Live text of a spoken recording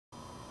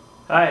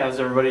Hi, how's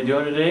everybody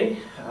doing today?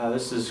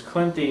 This is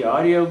Clint the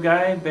audio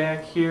guy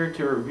back here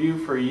to review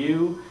for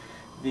you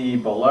the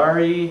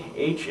Bellari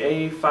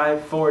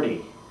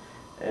HA540.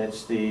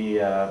 It's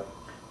the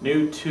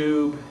new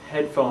tube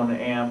headphone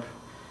amp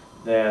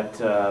that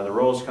the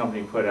Rolls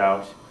company put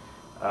out.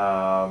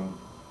 I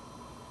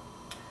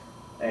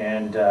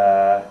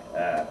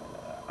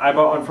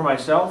bought one for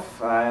myself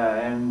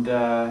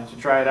to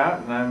try it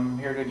out, and I'm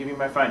here to give you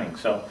my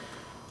findings. So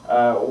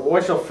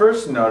what you'll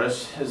first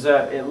notice is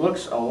that it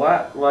looks a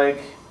lot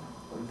like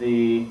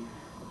the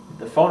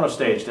phono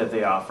stage that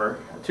they offer,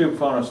 a tube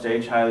phono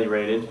stage, highly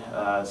rated,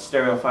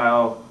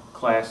 stereophile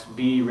class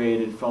B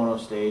rated phono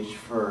stage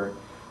for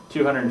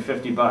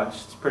 $250.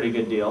 It's a pretty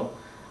good deal.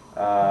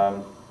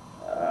 A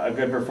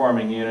good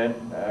performing unit.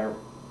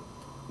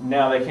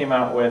 Now they came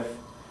out with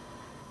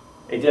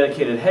a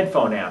dedicated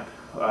headphone amp.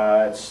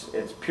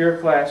 It's pure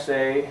class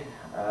A.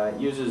 It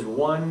uses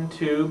one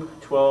tube,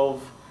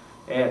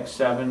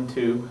 12AX7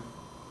 tube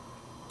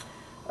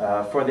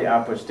for the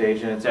output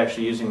stage, and it's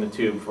actually using the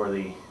tube for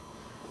the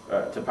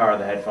to power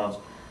the headphones.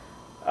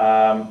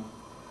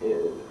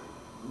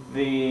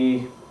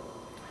 The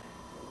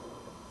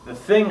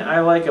thing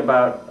I like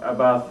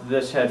about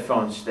this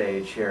headphone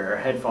stage here, or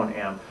headphone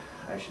amp,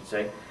 I should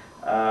say,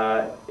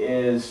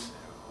 is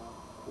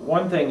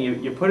one thing.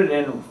 You put it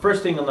in.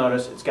 First thing you'll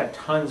notice, it's got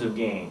tons of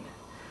gain.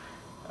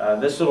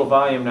 This little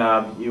volume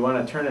knob, you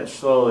want to turn it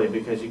slowly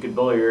because you could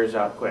blow your ears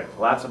out quick.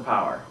 Lots of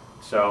power.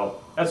 So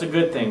that's a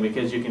good thing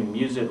because you can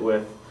use it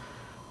with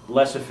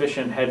less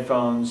efficient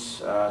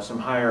headphones, some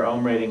higher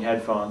ohm rating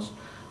headphones.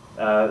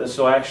 This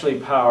will actually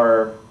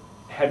power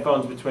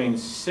headphones between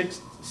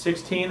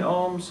 16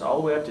 ohms all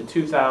the way up to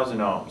 2,000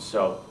 ohms.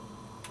 So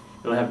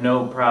you'll have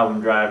no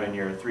problem driving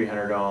your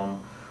 300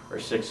 ohm or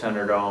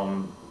 600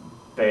 ohm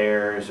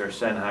Bears or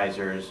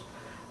Sennheisers.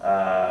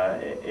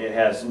 It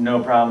has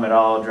no problem at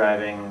all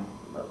driving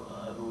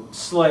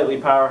slightly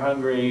power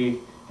hungry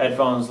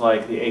headphones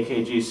like the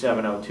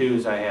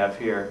AKG702s I have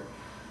here.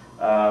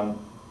 Another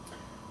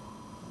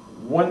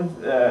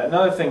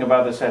thing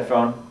about this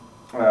headphone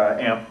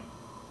amp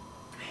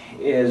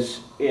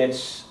is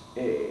it's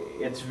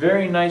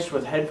very nice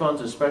with headphones,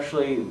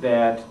 especially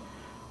that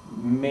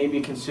may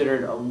be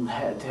considered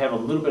to have a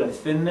little bit of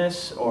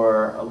thinness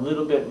or a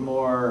little bit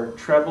more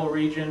treble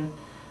region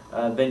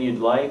than you'd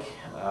like.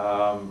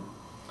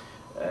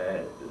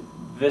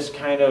 This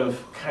kind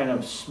of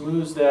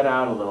smooths that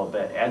out a little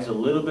bit, adds a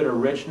little bit of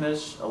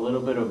richness, a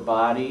little bit of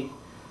body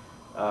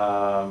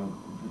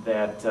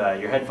that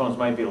your headphones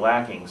might be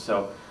lacking.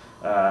 So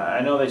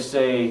I know they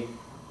say,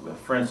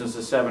 for instance,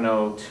 the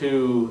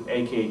 702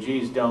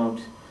 AKGs don't.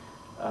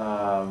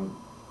 A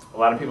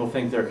lot of people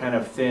think they're kind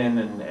of thin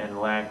and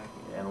lack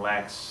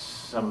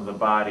some of the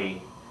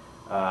body.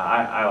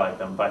 I like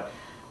them, but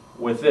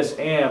with this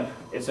amp,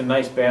 it's a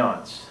nice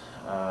balance.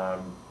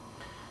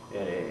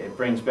 It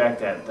brings back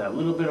that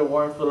little bit of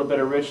warmth, a little bit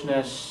of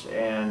richness,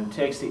 and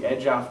takes the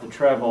edge off the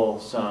treble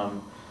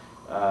some,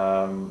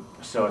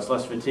 so it's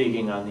less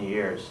fatiguing on the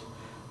ears.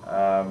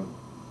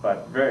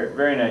 But very,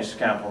 very nice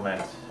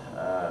complement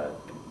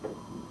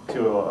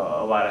to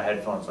a lot of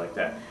headphones like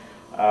that.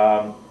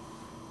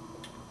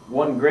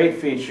 One great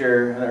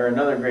feature, or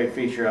another great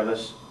feature of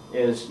this,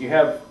 is you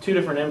have two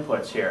different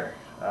inputs here.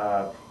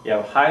 You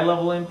have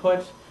high-level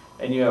input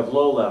and you have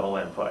low-level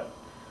input.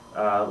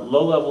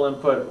 Low-level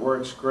input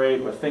works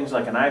great with things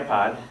like an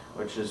iPod,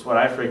 which is what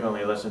I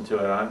frequently listen to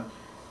it on.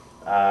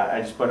 I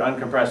just put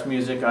uncompressed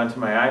music onto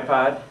my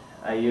iPod.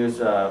 I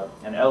use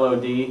an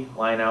LOD,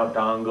 line-out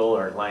dongle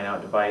or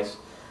line-out device.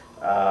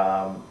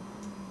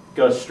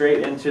 Goes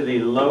straight into the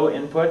low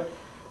input,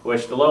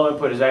 which the low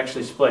input is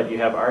actually split. You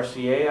have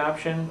RCA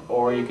option,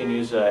 or you can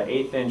use an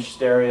 1/8 inch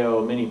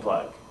stereo mini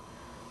plug.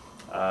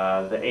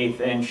 The 1/8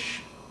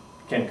 inch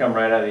can come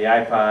right out of the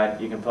iPod.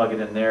 You can plug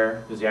it in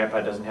there because the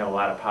iPod doesn't have a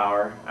lot of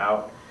power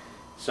out,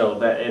 so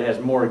that it has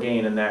more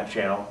gain in that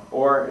channel.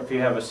 Or if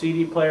you have a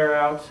CD player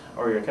out,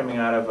 or you're coming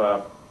out of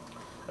a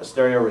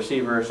stereo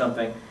receiver or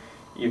something,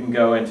 you can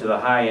go into the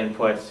high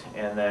input,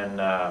 and then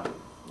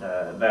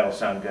that'll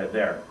sound good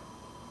there.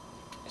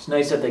 It's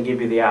nice that they give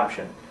you the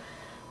option.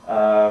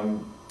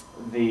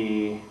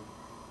 The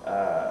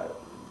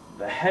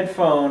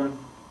headphone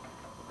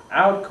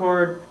out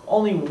cord,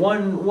 only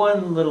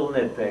one little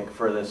nitpick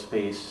for this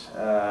piece,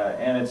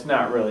 and it's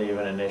not really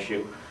even an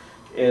issue,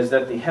 is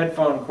that the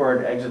headphone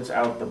cord exits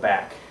out the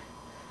back.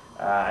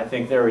 I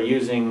think they were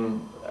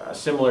using a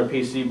similar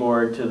PC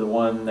board to the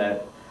one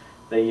that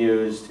they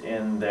used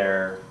in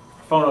their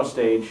phono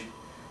stage,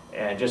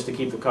 and just to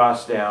keep the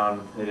costs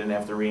down, they didn't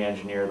have to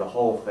re-engineer the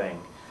whole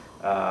thing,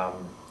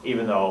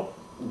 even though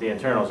the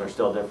internals are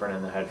still different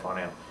in the headphone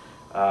amp.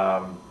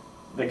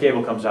 The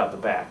cable comes out the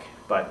back,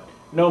 but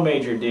no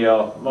major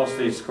deal. Most of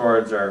these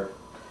cords are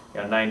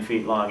 9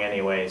 feet long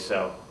anyway,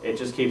 so it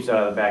just keeps it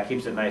out of the back,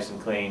 keeps it nice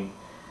and clean.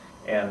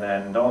 And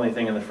then the only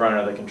thing in the front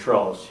are the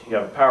controls. You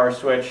have a power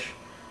switch,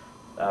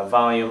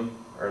 volume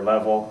or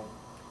level,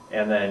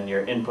 and then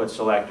your input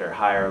selector,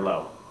 high or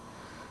low.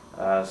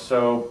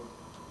 So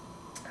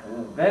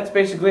That's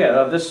basically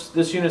it.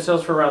 This unit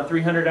sells for around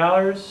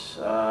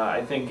 $300.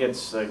 I think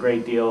it's a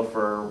great deal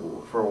for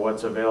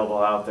what's available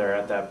out there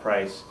at that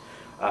price.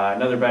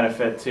 Another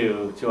benefit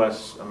to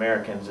us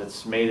Americans,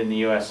 it's made in the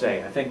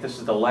USA. I think this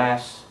is the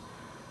last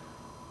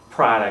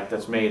product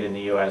that's made in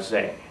the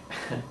USA.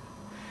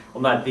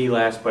 Well, not the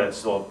last, but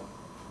it's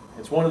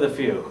one of the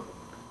few.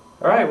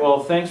 All right,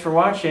 well, thanks for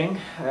watching,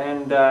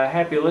 and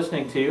happy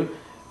listening to you.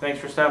 Thanks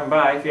for stopping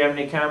by. If you have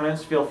any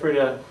comments, feel free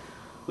to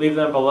leave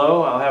them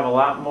below. I'll have a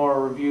lot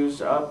more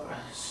reviews up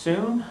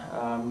soon.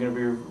 I'm going to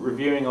be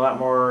reviewing a lot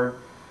more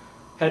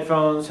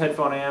headphones,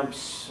 headphone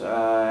amps,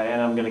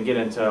 and I'm going to get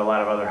into a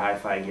lot of other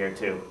hi-fi gear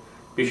too.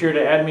 Be sure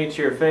to add me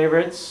to your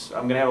favorites.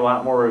 I'm going to have a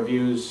lot more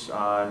reviews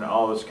on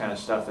all this kind of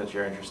stuff that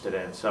you're interested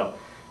in. So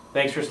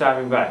thanks for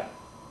stopping by.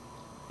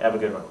 Have a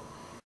good one.